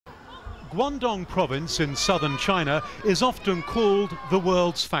Guangdong province in southern China is often called the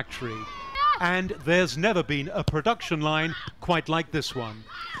world's factory. And there's never been a production line quite like this one.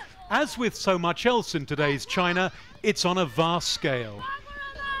 As with so much else in today's China, it's on a vast scale.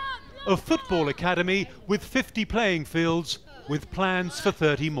 A football academy with 50 playing fields, with plans for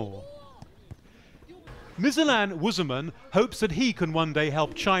 30 more. Mizalan Wuzeman hopes that he can one day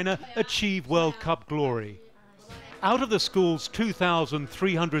help China achieve World Cup glory. Out of the school's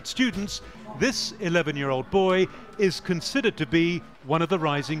 2,300 students, this 11-year-old boy is considered to be one of the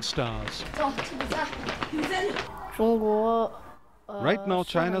rising stars. Right now,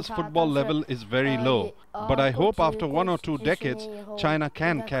 China's football level is very low, but I hope after 1 or 2 decades, China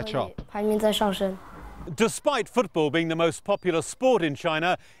can catch up. Despite football being the most popular sport in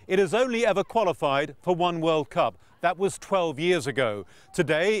China, it has only ever qualified for one World Cup. That was 12 years ago.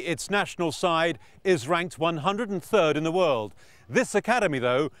 Today, its national side is ranked 103rd in the world. This academy,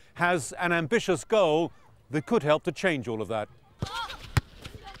 though, has an ambitious goal that could help to change all of that.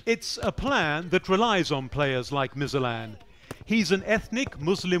 It's a plan that relies on players like Mizalan. He's an ethnic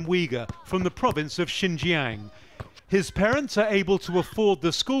Muslim Uyghur from the province of Xinjiang. His parents are able to afford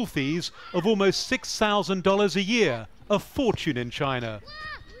the school fees of almost $6,000 a year, a fortune in China.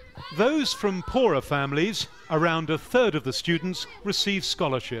 Those from poorer families, around a third of the students, receive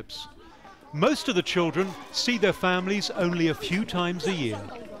scholarships. Most of the children see their families only a few times a year.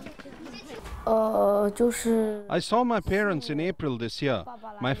 I saw my parents in April this year.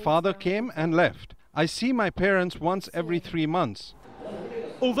 My father came and left. I see my parents once every 3 months.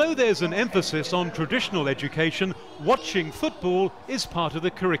 Although there's an emphasis on traditional education, watching football is part of the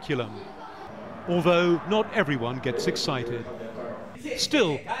curriculum. Although not everyone gets excited.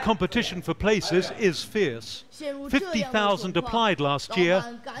 Still, competition for places is fierce. 50,000 applied last year,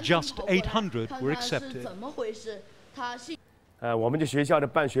 just 800 were accepted.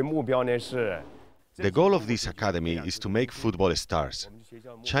 The goal of this academy is to make football stars.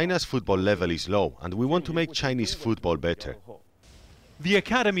 China's football level is low, and we want to make Chinese football better. The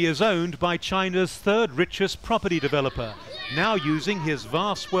academy is owned by China's third richest property developer, now using his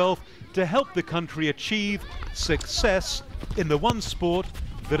vast wealth to help the country achieve success in the one sport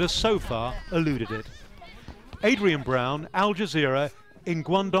that has so far eluded it. Adrian Brown, Al Jazeera, in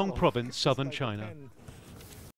Guangdong province, southern China.